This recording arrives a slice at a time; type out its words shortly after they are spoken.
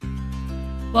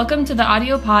Welcome to the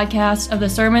audio podcast of the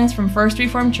sermons from First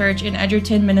Reformed Church in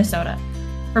Edgerton, Minnesota.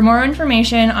 For more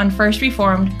information on First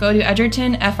Reformed, go to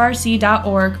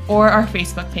edgertonfrc.org or our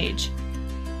Facebook page.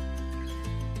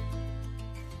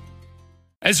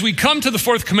 As we come to the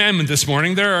fourth commandment this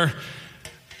morning, there are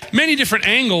many different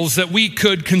angles that we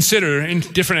could consider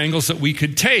and different angles that we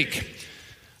could take.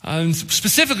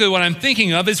 Specifically, what I'm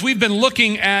thinking of is we've been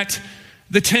looking at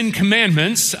the Ten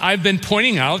Commandments. I've been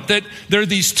pointing out that there are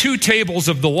these two tables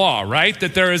of the law, right?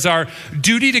 That there is our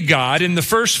duty to God in the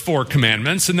first four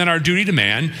commandments, and then our duty to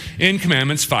man in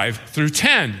commandments 5 through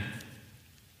 10.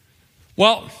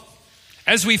 Well,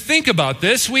 as we think about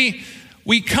this, we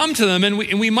come to them and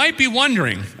we might be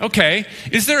wondering, okay,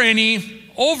 is there any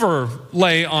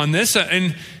overlay on this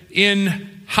in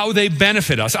how they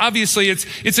benefit us? Obviously,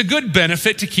 it's a good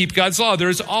benefit to keep God's law.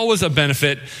 There's always a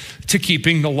benefit to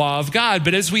keeping the law of God.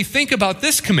 But as we think about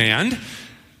this command,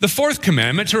 the fourth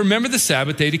commandment, to remember the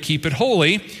Sabbath day to keep it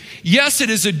holy, yes, it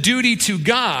is a duty to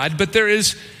God, but there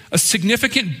is a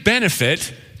significant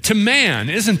benefit to man,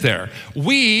 isn't there?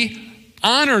 We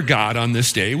honor God on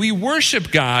this day. We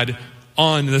worship God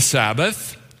on the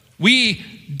Sabbath. We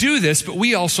do this, but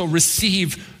we also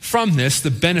receive from this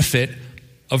the benefit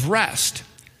of rest.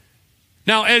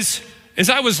 Now, as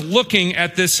I was looking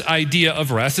at this idea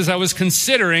of rest, as I was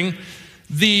considering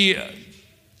the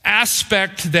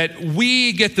aspect that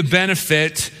we get the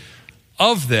benefit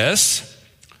of this,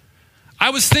 I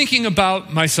was thinking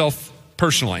about myself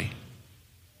personally.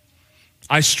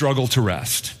 I struggle to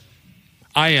rest.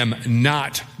 I am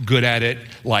not good at it,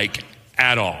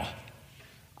 at all.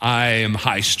 I am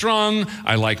high-strung,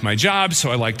 I like my job,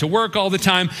 so I like to work all the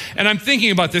time. And I'm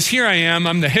thinking about this. Here I am,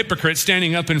 I'm the hypocrite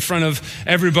standing up in front of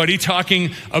everybody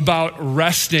talking about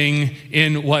resting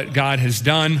in what God has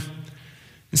done.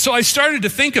 And so I started to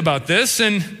think about this,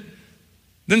 and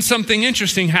then something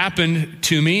interesting happened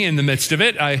to me in the midst of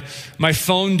it. My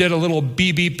phone did a little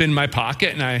beep in my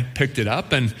pocket, and I picked it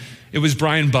up, and it was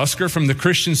Brian Busker from the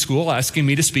Christian School asking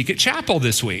me to speak at chapel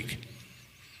this week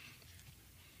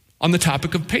on the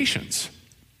topic of patience.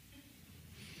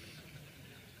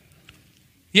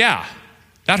 Yeah,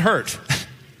 that hurt.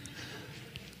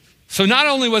 So not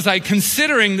only was I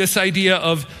considering this idea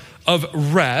of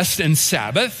rest and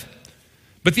Sabbath,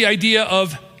 but the idea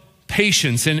of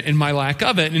patience and my lack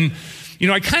of it. And,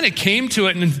 I kind of came to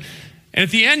it, and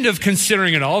at the end of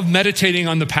considering it all, of meditating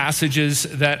on the passages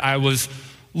that I was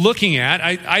looking at,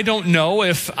 I don't know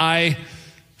if I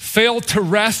fail to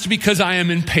rest because I am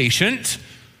impatient,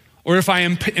 or if I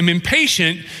am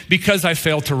impatient because I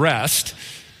fail to rest.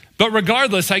 But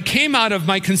regardless, I came out of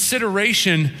my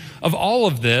consideration of all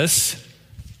of this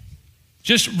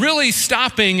just really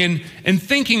stopping and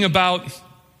thinking about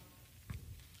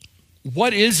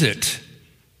what is it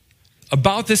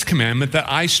about this commandment that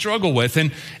I struggle with,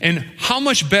 and how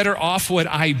much better off would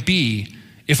I be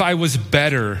if I was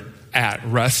better at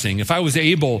resting, if I was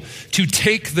able to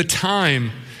take the time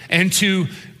and to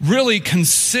really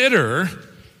consider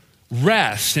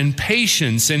rest and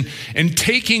patience and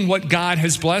taking what God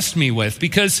has blessed me with.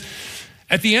 Because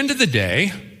at the end of the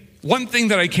day, one thing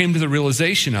that I came to the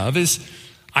realization of is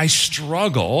I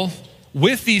struggle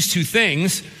with these two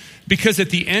things because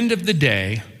at the end of the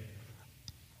day,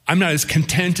 I'm not as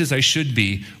content as I should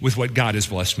be with what God has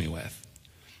blessed me with.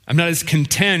 I'm not as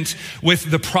content with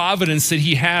the providence that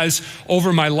He has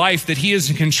over my life, that He is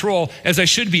in control, as I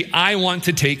should be. I want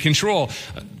to take control.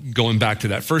 Going back to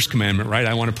that first commandment, right?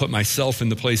 I want to put myself in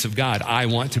the place of God. I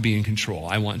want to be in control.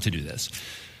 I want to do this.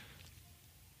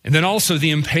 And then also the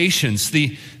impatience,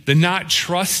 the not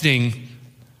trusting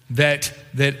that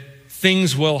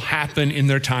things will happen in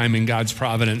their time in God's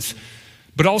providence,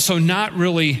 but also not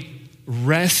really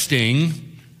resting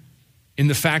in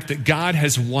the fact that God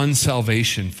has won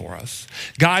salvation for us.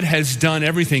 God has done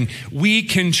everything. We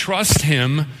can trust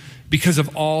Him because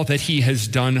of all that He has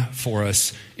done for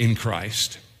us in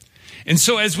Christ. And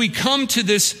so as we come to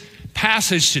this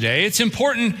passage today, it's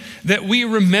important that we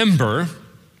remember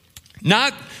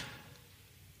not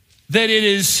that it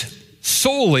is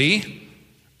solely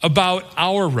about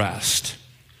our rest.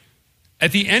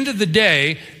 At the end of the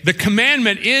day, the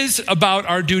commandment is about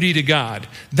our duty to God.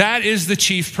 That is the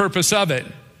chief purpose of it.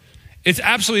 It's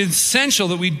absolutely essential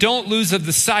that we don't lose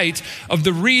the sight of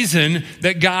the reason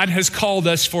that God has called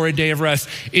us for a day of rest.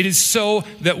 It is so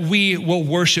that we will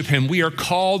worship Him. We are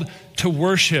called to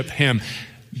worship Him.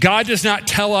 God does not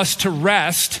tell us to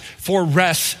rest for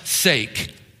rest's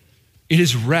sake. It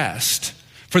is rest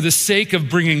for the sake of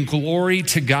bringing glory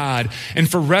to God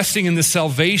and for resting in the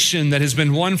salvation that has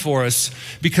been won for us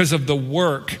because of the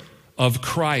work of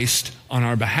Christ on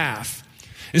our behalf.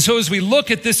 And so as we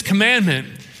look at this commandment,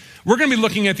 We're going to be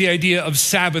looking at the idea of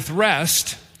Sabbath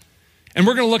rest, and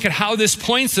we're going to look at how this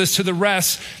points us to the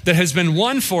rest that has been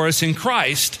won for us in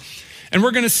Christ. And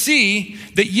we're going to see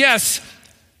that yes,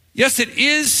 it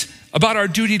is about our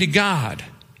duty to God,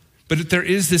 but that there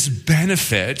is this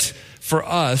benefit for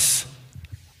us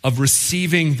of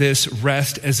receiving this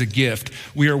rest as a gift.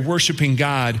 We are worshiping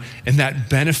God, and that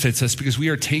benefits us because we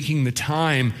are taking the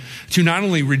time to not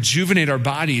only rejuvenate our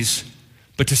bodies,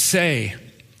 but to say,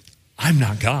 I'm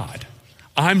not God.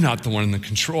 I'm not the one in the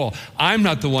control. I'm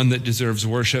not the one that deserves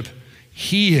worship.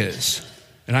 He is.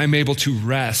 And I'm able to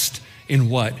rest in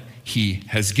what He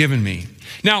has given me.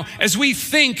 Now, as we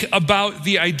think about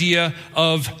the idea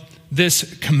of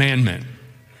this commandment,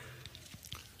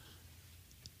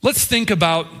 let's think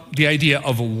about the idea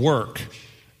of work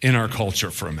in our culture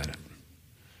for a minute.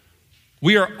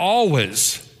 We are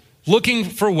always looking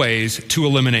for ways to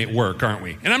eliminate work, aren't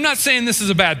we? And I'm not saying this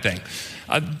is a bad thing.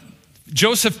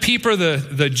 Joseph Pieper,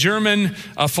 the German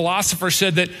philosopher,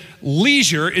 said that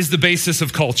leisure is the basis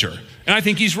of culture. And I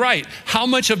think he's right. How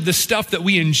much of the stuff that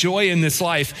we enjoy in this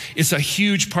life is a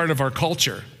huge part of our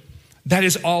culture? That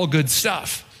is all good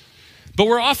stuff. But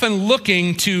we're often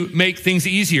looking to make things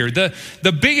easier.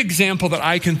 The big example that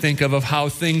I can think of how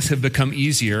things have become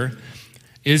easier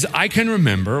is I can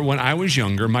remember when I was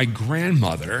younger, my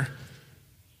grandmother,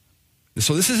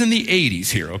 so this is in the 80s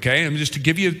here, okay? And just to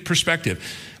give you perspective,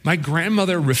 my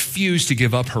grandmother refused to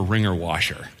give up her wringer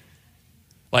washer.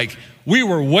 Like, we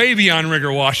were way beyond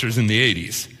wringer washers in the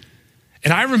 80s.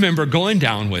 And I remember going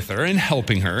down with her and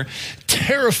helping her,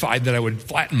 terrified that I would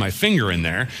flatten my finger in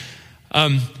there.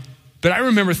 But I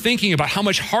remember thinking about how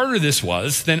much harder this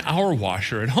was than our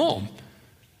washer at home.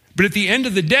 But at the end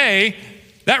of the day,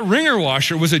 that wringer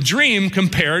washer was a dream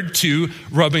compared to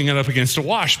rubbing it up against a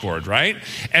washboard, right?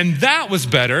 And that was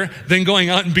better than going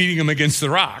out and beating them against the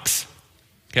rocks,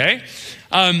 okay?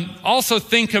 Also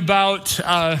think about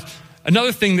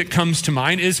another thing that comes to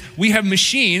mind is we have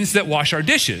machines that wash our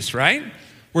dishes, right?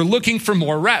 We're looking for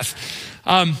more rest.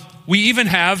 We even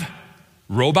have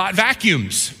robot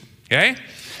vacuums, okay?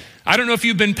 I don't know if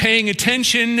you've been paying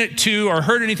attention to or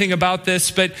heard anything about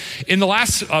this, but in the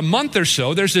last month or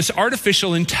so, there's this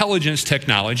artificial intelligence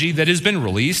technology that has been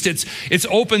released. It's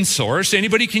open source.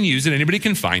 Anybody can use it. Anybody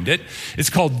can find it. It's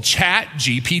called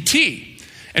ChatGPT.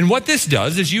 And what this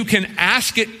does is you can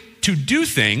ask it to do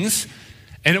things,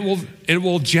 and it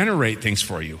will generate things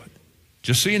for you.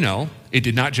 Just so you know, it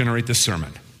did not generate this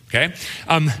sermon, okay?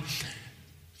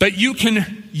 But you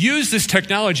can use this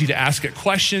technology to ask it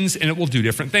questions, and it will do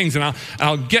different things. And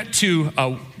I'll get to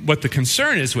what the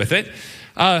concern is with it.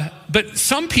 But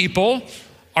some people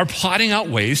are plotting out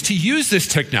ways to use this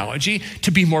technology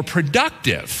to be more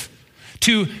productive,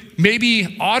 to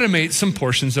maybe automate some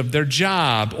portions of their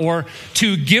job, or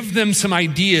to give them some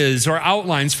ideas or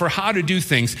outlines for how to do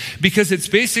things, because it's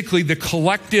basically the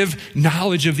collective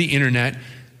knowledge of the internet,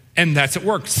 and that's at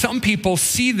work. Some people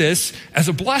see this as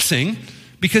a blessing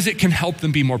because it can help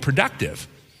them be more productive.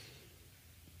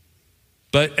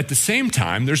 But at the same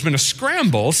time, there's been a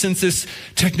scramble since this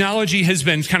technology has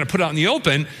been kind of put out in the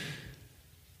open.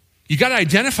 You got to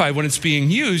identify when it's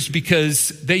being used, because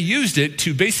they used it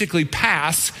to basically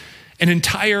pass an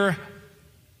entire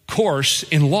course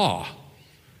in law,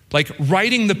 like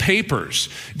writing the papers,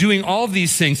 doing all of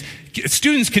these things.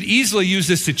 Students could easily use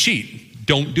this to cheat.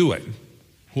 Don't do it.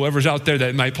 Whoever's out there that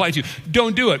it might apply to,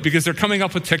 don't do it, because they're coming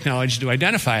up with technology to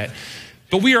identify it.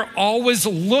 But we are always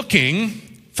looking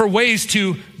for ways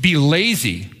to be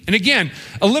lazy. And again,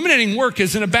 eliminating work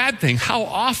isn't a bad thing. How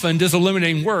often does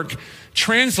eliminating work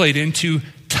translate into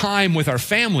time with our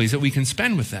families that we can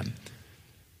spend with them?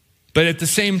 But at the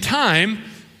same time,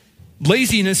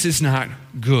 laziness is not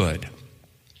good.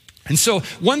 And so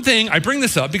one thing, I bring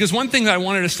this up because one thing that I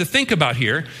wanted us to think about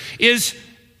here is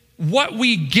what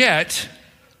we get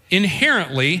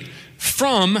inherently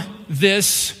from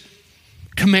this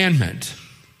commandment.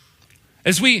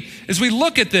 As we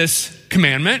look at this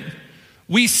commandment,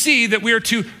 we see that we are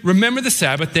to remember the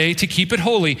Sabbath day to keep it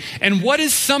holy. And what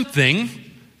is something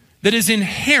that is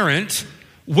inherent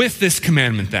with this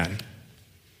commandment then?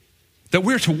 That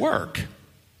we're to work.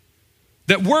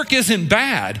 That work isn't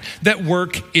bad. That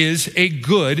work is a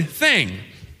good thing.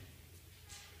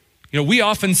 You know, we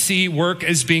often see work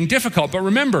as being difficult, but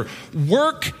remember,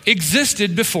 work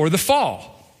existed before the fall.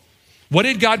 What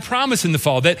did God promise in the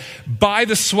fall? That by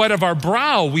the sweat of our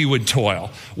brow we would toil.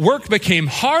 Work became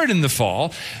hard in the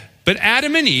fall, but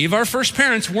Adam and Eve, our first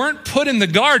parents, weren't put in the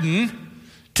garden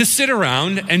to sit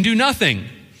around and do nothing,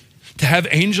 to have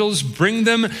angels bring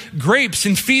them grapes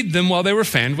and feed them while they were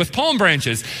fanned with palm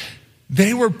branches.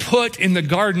 They were put in the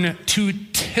garden to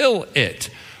till it,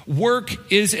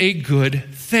 Work is a good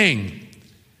thing.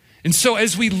 And so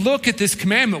as we look at this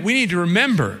commandment, we need to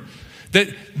remember that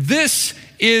this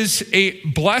is a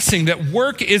blessing, that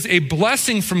work is a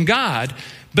blessing from God,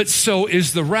 but so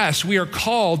is the rest. We are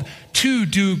called to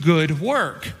do good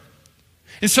work.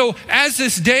 And so as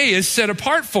this day is set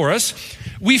apart for us,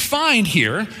 we find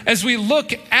here, as we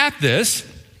look at this,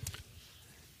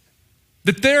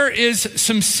 that there is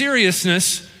some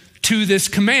seriousness to this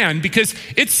command because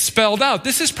it's spelled out.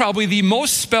 This is probably the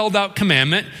most spelled out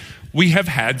commandment we have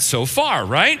had so far,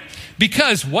 right?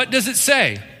 Because what does it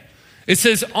say? It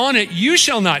says, on it you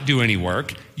shall not do any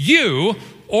work, you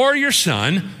or your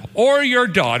son or your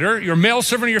daughter, your male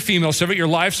servant or your female servant, your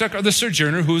livestock or the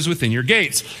sojourner who is within your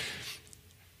gates.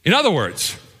 In other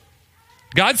words,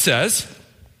 God says,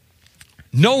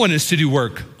 no one is to do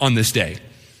work on this day.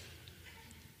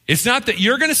 It's not that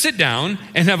you're going to sit down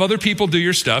and have other people do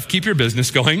your stuff, keep your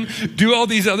business going, do all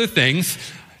these other things.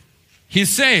 He's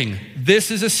saying,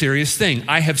 this is a serious thing.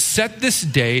 I have set this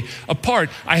day apart.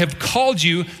 I have called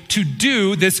you to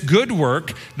do this good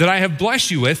work that I have blessed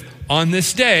you with on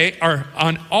this day, or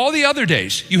on all the other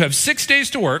days. You have 6 days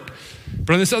to work,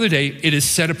 but on this other day, it is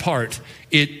set apart.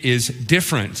 It is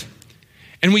different.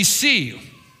 And we see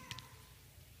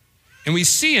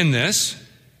in this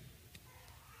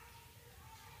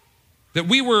that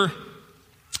we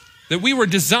were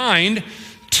designed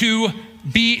to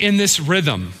be in this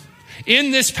rhythm.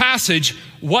 In this passage,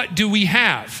 what do we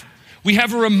have? We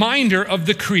have a reminder of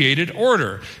the created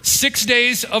order. 6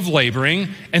 days of laboring,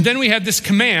 and then we have this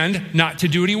command not to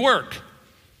do any work.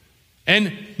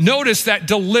 And notice that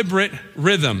deliberate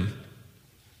rhythm.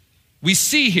 We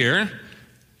see here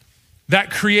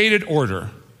that created order.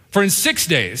 For in 6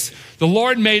 days, the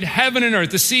Lord made heaven and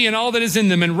earth, the sea and all that is in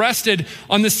them, and rested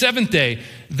on the seventh day.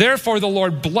 Therefore, the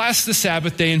Lord blessed the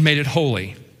Sabbath day and made it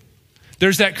holy.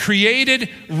 There's that created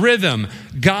rhythm.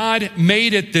 God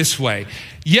made it this way.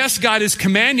 Yes, God is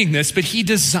commanding this, but he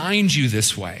designed you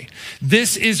this way.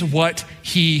 This is what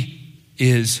he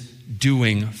is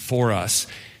doing for us.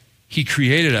 He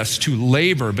created us to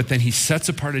labor, but then he sets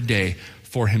apart a day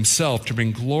for himself to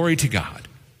bring glory to God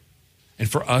and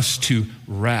for us to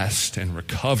rest and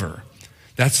recover.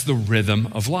 That's the rhythm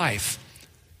of life.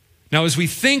 Now, as we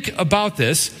think about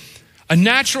this, a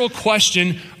natural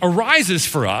question arises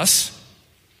for us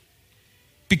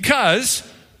because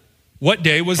what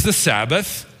day was the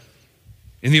Sabbath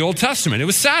in the Old Testament? It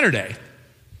was Saturday.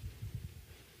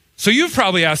 So you've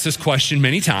probably asked this question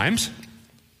many times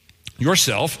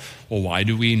yourself. Well, why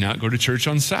do we not go to church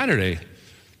on Saturday?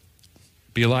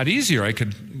 Be a lot easier.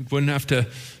 Wouldn't have to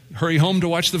hurry home to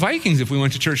watch the Vikings if we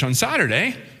went to church on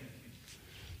Saturday.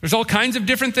 There's all kinds of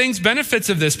different things, benefits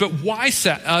of this, but why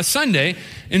Sunday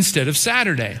instead of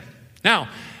Saturday? Now,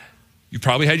 you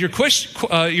probably had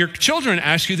your children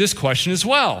ask you this question as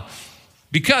well,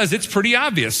 because it's pretty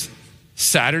obvious.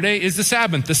 Saturday is the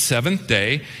Sabbath. The seventh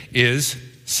day is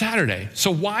Saturday.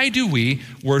 So why do we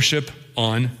worship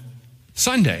on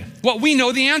Sunday? Well, we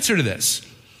know the answer to this.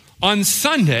 On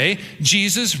Sunday,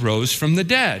 Jesus rose from the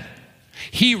dead.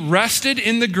 He rested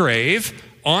in the grave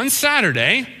on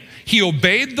Saturday. He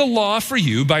obeyed the law for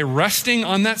you by resting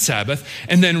on that Sabbath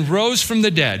and then rose from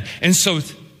the dead. And so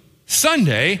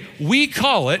Sunday, we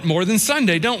call it more than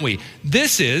Sunday, don't we?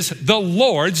 This is the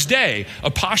Lord's day.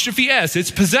 Apostrophe S,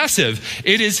 it's possessive.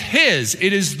 It is his.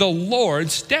 It is the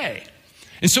Lord's day.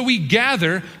 And so we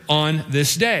gather on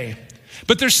this day.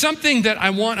 But there's something that I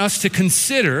want us to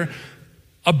consider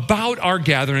about our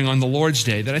gathering on the Lord's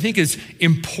Day that I think is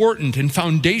important and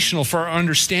foundational for our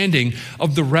understanding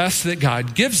of the rest that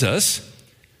God gives us.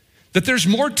 That there's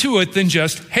more to it than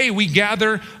just, hey, we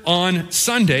gather on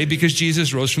Sunday because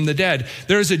Jesus rose from the dead.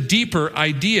 There is a deeper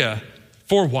idea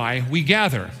for why we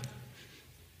gather.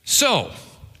 So,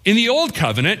 in the Old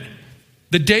Covenant,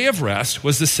 the day of rest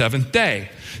was the seventh day.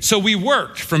 So we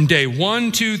worked from day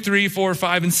 1, 2, 3, 4,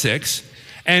 5, and 6,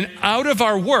 and out of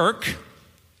our work,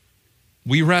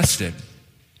 we rested.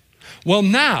 Well,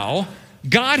 now,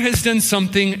 God has done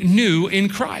something new in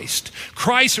Christ.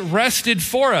 Christ rested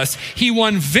for us. He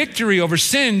won victory over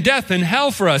sin, death, and hell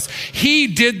for us. He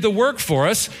did the work for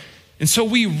us, and so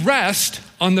we rest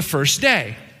on the first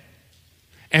day.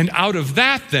 And out of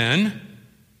that, then,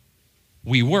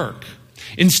 we work.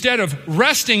 Instead of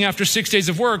resting after 6 days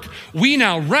of work, we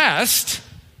now rest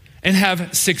and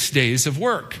have 6 days of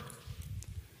work.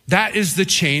 That is the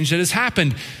change that has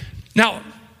happened. Now,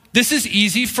 this is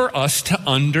easy for us to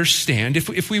understand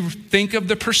if we think of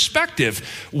the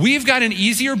perspective. We've got an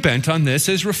easier bent on this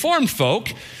as Reformed folk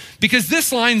because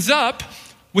this lines up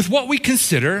with what we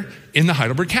consider in the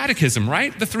Heidelberg Catechism,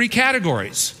 right? The 3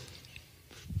 categories.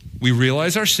 We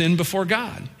realize our sin before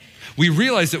God. We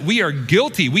realize that we are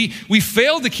guilty. We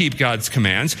fail to keep God's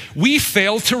commands. We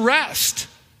fail to rest.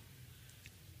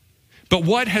 But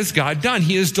what has God done?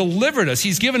 He has delivered us.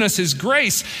 He's given us his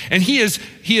grace, and he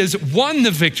has won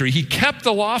the victory. He kept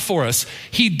the law for us.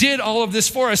 He did all of this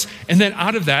for us. And then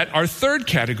out of that, our third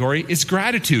category is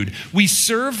gratitude. We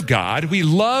serve God. We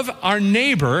love our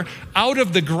neighbor out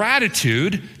of the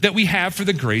gratitude that we have for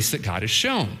the grace that God has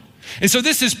shown. And so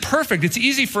this is perfect. It's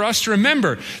easy for us to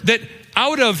remember that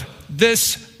out of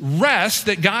this rest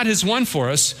that God has won for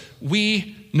us,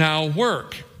 we now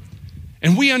work.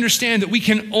 And we understand that we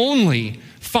can only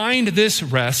find this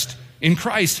rest in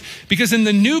Christ, because in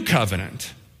the new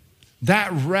covenant,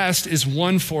 that rest is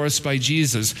won for us by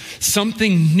Jesus.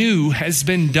 Something new has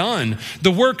been done. The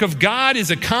work of God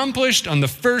is accomplished on the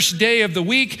first day of the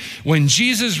week when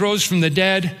Jesus rose from the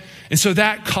dead. And so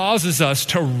that causes us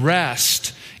to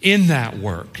rest in that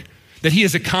work that he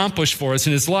has accomplished for us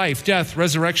in his life, death,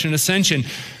 resurrection, and ascension.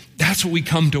 That's what we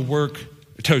come to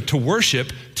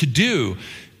worship, to do.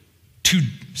 To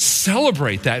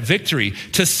celebrate that victory,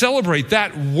 to celebrate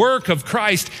that work of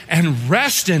Christ and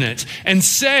rest in it and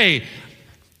say,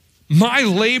 my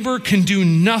labor can do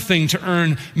nothing to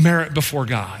earn merit before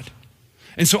God.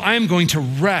 And so I am going to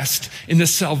rest in the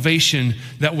salvation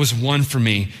that was won for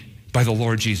me by the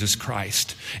Lord Jesus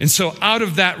Christ. And so out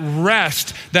of that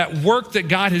rest, that work that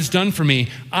God has done for me,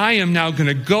 I am now going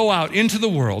to go out into the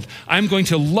world. I'm going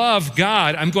to love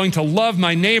God. I'm going to love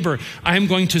my neighbor. I'm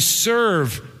going to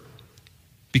serve,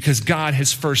 because God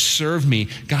has first served me.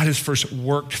 God has first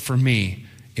worked for me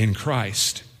in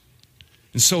Christ.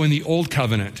 And so in the old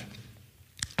covenant,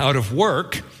 out of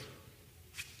work,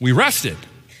 we rested.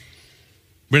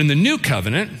 But in the new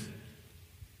covenant,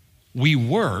 we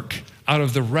work out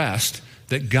of the rest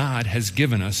that God has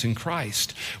given us in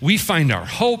Christ. We find our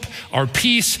hope, our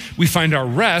peace, we find our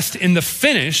rest in the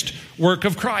finished work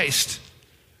of Christ.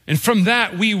 And from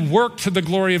that, we work to the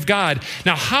glory of God.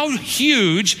 Now, how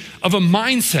huge of a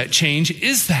mindset change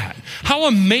is that? How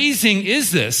amazing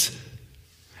is this?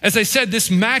 As I said,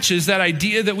 this matches that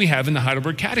idea that we have in the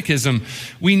Heidelberg Catechism.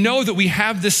 We know that we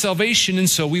have this salvation, and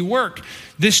so we work.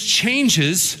 This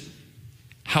changes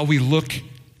how we look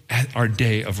at our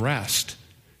day of rest.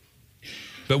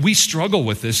 But we struggle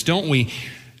with this, don't we?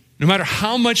 No matter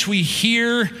how much we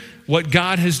hear what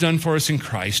God has done for us in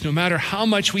Christ, no matter how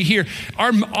much we hear,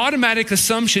 our automatic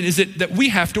assumption is that we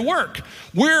have to work.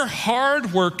 We're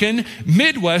hard-working,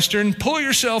 Midwestern, pull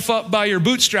yourself up by your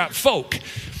bootstrap folk.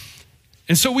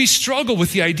 And so we struggle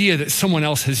with the idea that someone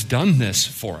else has done this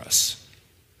for us.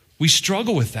 We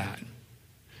struggle with that.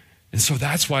 And so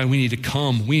that's why we need to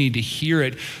come. We need to hear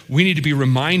it. We need to be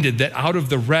reminded that out of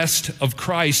the rest of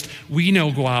Christ, we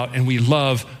now go out and we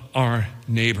love our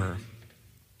neighbor.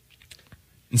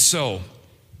 And so,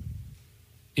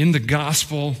 in the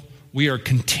gospel, we are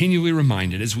continually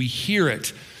reminded as we hear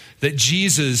it that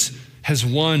Jesus has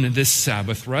won this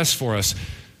Sabbath rest for us.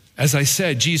 As I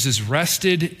said, Jesus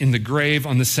rested in the grave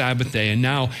on the Sabbath day, and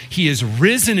now he is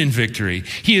risen in victory.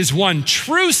 He has won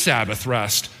true Sabbath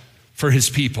rest for his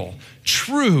people.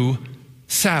 True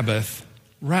Sabbath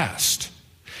rest.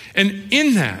 And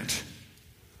in that,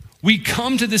 we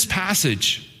come to this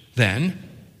passage then,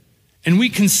 and we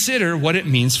consider what it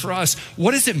means for us.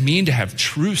 What does it mean to have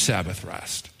true Sabbath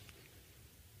rest?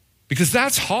 Because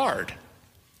that's hard.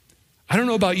 I don't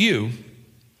know about you,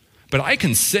 but I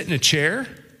can sit in a chair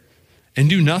and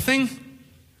do nothing,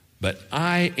 but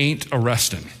I ain't a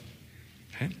resting.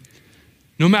 Okay?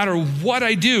 No matter what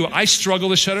I do, I struggle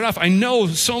to shut it off. I know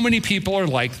so many people are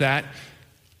like that,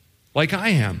 like I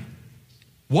am.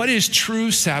 What is true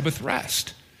Sabbath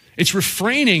rest? It's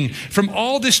refraining from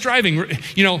all this striving.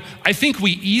 You know, I think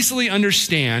we easily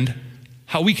understand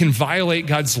how we can violate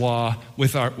God's law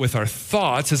with our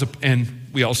thoughts, and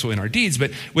we also in our deeds,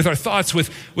 but with our thoughts,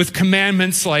 with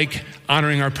commandments like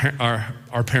honoring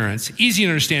our parents. Easy to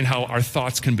understand how our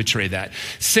thoughts can betray that.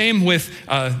 Same with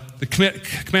the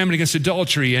commandment against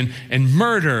adultery and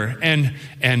murder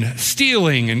and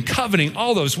stealing and coveting,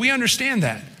 all those. We understand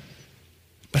that.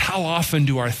 But how often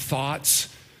do our thoughts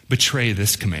betray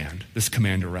this command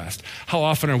to rest? How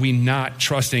often are we not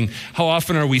trusting? How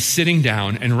often are we sitting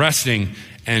down and resting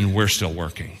and we're still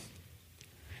working?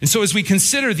 And so as we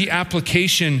consider the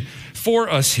application for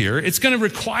us here, it's going to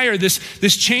require this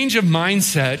change of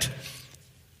mindset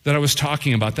that I was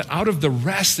talking about, that out of the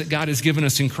rest that God has given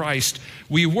us in Christ,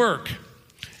 we work.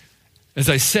 As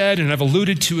I said, and I've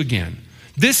alluded to again,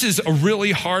 this is a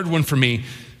really hard one for me.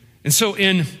 And so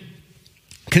in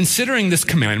considering this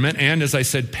commandment, and as I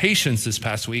said, patience this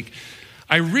past week,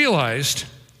 I realized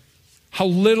how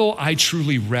little I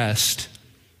truly rest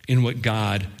in what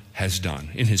God has done,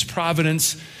 in his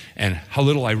providence, and how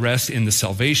little I rest in the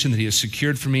salvation that he has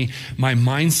secured for me. My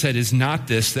mindset is not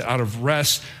this, that out of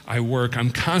rest I work. I'm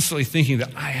constantly thinking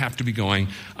that I have to be going,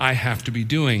 I have to be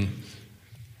doing.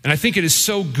 And I think it is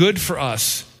so good for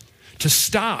us to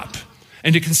stop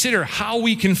and to consider how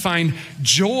we can find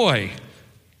joy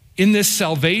in this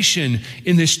salvation,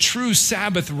 in this true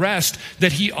Sabbath rest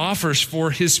that he offers for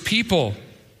his people.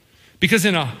 Because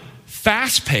in a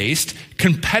fast-paced,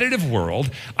 competitive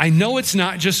world, I know it's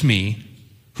not just me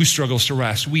who struggles to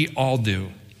rest. We all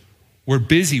do. We're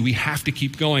busy. We have to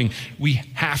keep going. We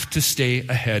have to stay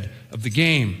ahead of the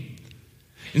game.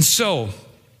 And so,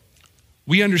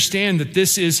 we understand that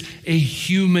this is a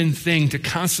human thing to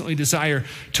constantly desire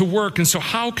to work. And so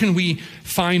how can we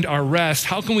find our rest?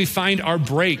 How can we find our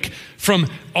break from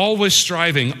always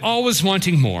striving, always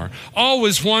wanting more,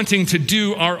 always wanting to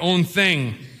do our own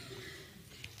thing?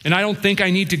 And I don't think I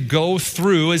need to go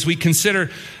through, as we consider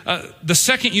the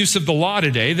second use of the law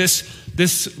today, this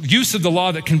use of the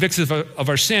law that convicts us of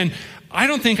our sin, I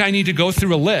don't think I need to go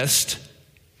through a list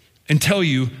and tell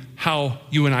you how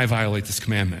you and I violate this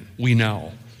commandment. We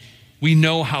know. We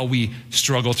know how we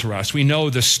struggle to rest. We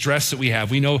know the stress that we have.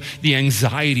 We know the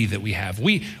anxiety that we have.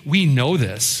 We know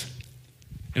this.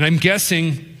 And I'm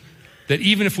guessing that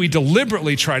even if we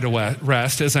deliberately try to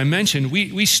rest, as I mentioned,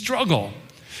 we struggle.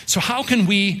 So how can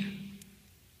we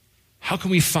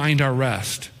find our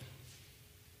rest?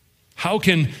 How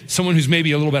can someone who's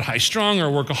maybe a little bit high-strung or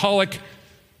a workaholic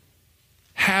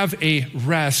have a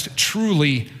rest,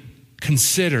 truly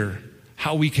consider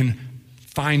how we can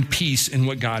find peace in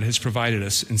what God has provided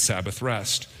us in Sabbath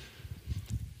rest?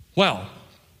 Well,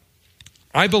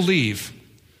 I believe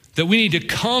that we need to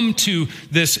come to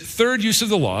this third use of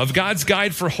the law, of God's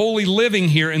guide for holy living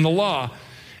here in the law,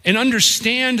 and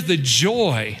understand the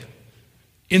joy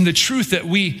in the truth that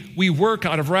we work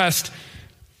out of rest.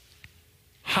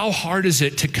 How hard is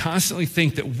it to constantly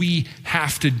think that we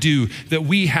have to do, that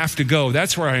we have to go?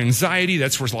 That's where our anxiety,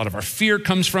 that's where a lot of our fear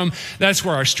comes from. That's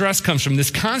where our stress comes from, this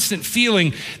constant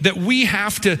feeling that we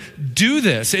have to do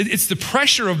this. It's the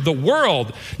pressure of the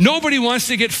world. Nobody wants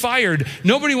to get fired.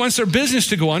 Nobody wants their business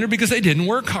to go under because they didn't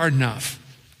work hard enough.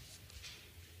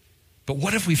 But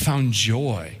what if we found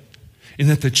joy in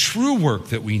that the true work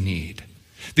that we need,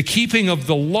 the keeping of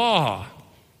the law,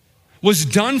 was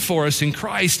done for us in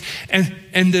Christ,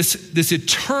 and this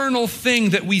eternal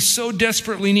thing that we so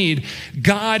desperately need,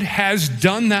 God has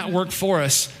done that work for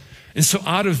us. And so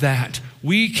out of that,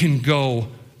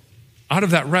 out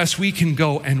of that rest, we can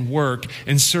go and work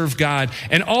and serve God.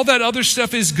 And all that other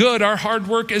stuff is good. Our hard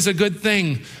work is a good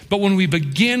thing. But when we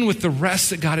begin with the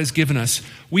rest that God has given us,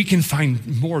 we can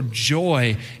find more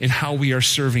joy in how we are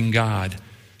serving God,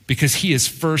 because he has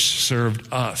first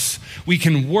served us. We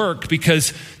can work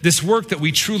because this work that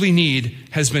we truly need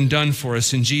has been done for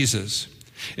us in Jesus.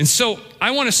 And so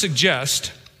I want to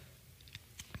suggest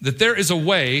that there is a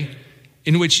way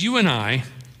in which you and I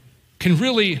can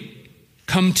really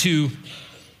come to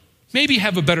maybe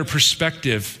have a better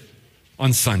perspective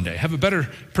on Sunday, have a better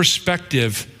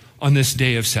perspective on this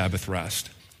day of Sabbath rest.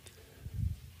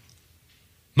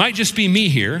 Might just be me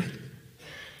here,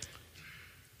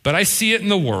 but I see it in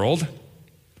the world.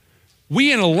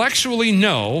 We intellectually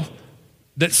know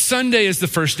that Sunday is the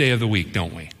first day of the week,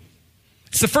 don't we?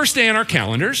 It's the first day on our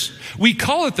calendars. We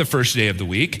call it the first day of the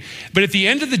week, but at the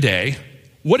end of the day,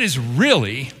 what is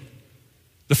really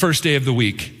the first day of the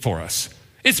week for us?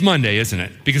 It's Monday, isn't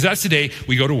it? Because that's the day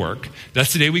we go to work.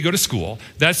 That's the day we go to school.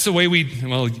 That's the way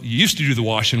you used to do the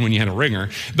washing when you had a wringer.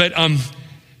 But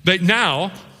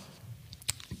now,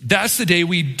 that's the day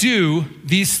we do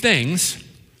these things.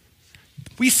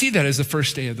 We see that as the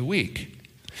first day of the week.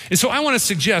 And so I want to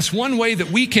suggest one way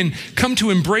that we can come to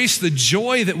embrace the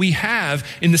joy that we have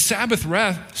in the Sabbath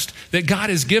rest that God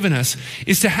has given us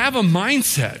is to have a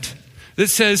mindset that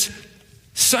says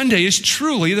Sunday is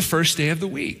truly the first day of the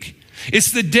week.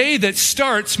 It's the day that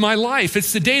starts my life.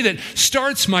 It's the day that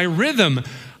starts my rhythm.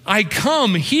 I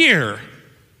come here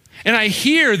and I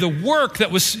hear the work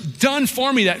that was done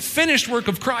for me, that finished work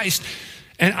of Christ,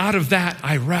 and out of that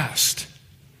I rest.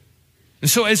 And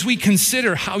so as we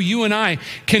consider how you and I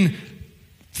can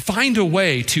find a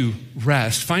way to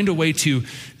rest, find a way to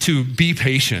be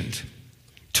patient,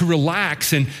 to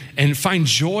relax and find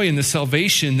joy in the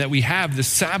salvation that we have, the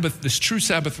Sabbath, this true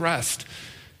Sabbath rest,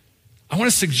 I want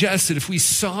to suggest that if we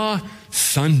saw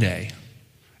Sunday,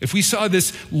 if we saw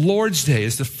this Lord's Day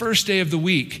as the first day of the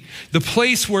week, the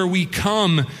place where we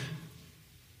come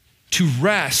to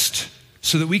rest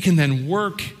so that we can then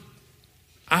work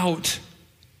out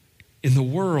in the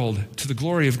world to the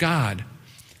glory of God,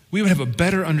 we would have a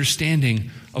better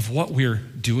understanding of what we're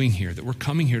doing here, that we're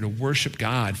coming here to worship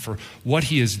God for what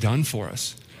he has done for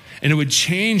us. And it would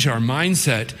change our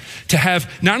mindset to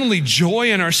have not only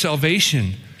joy in our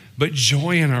salvation, but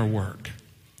joy in our work.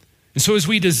 And so as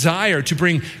we desire to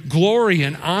bring glory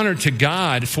and honor to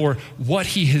God for what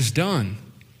he has done,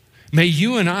 may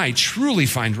you and I truly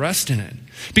find rest in it,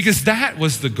 because that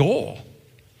was the goal.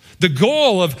 The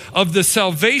goal of the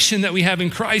salvation that we have in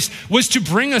Christ was to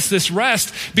bring us this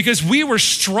rest, because we were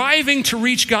striving to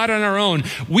reach God on our own.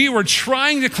 We were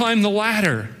trying to climb the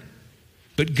ladder.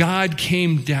 But God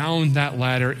came down that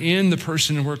ladder in the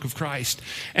person and work of Christ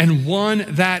and won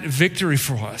that victory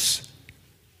for us,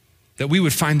 that we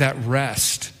would find that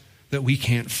rest that we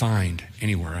can't find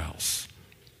anywhere else.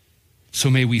 So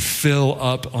may we fill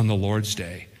up on the Lord's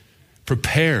Day,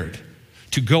 prepared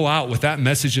to go out with that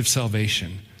message of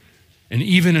salvation. And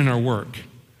even in our work,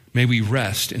 may we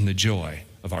rest in the joy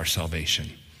of our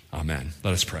salvation. Amen.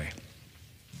 Let us pray.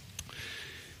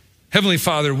 Heavenly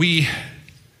Father, we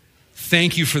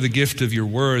thank you for the gift of your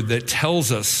word that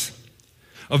tells us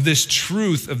of this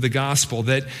truth of the gospel,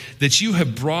 that you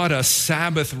have brought us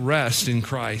Sabbath rest in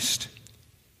Christ.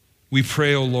 We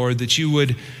pray, O Lord, that you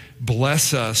would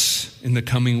bless us in the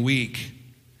coming week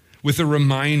with a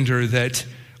reminder that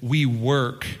we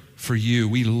work for you,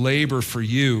 we labor for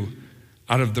you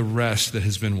out of the rest that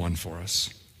has been won for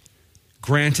us.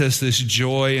 Grant us this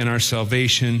joy in our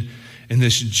salvation and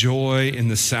this joy in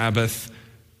the Sabbath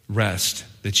rest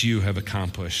that you have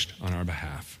accomplished on our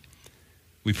behalf.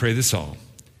 We pray this all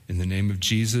in the name of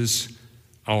Jesus,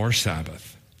 our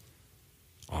Sabbath.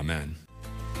 Amen.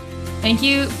 Thank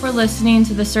you for listening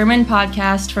to the Sermon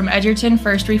Podcast from Edgerton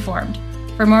First Reformed.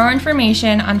 For more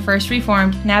information on First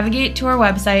Reformed, navigate to our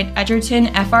website,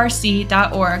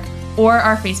 edgertonfrc.org, or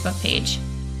our Facebook page.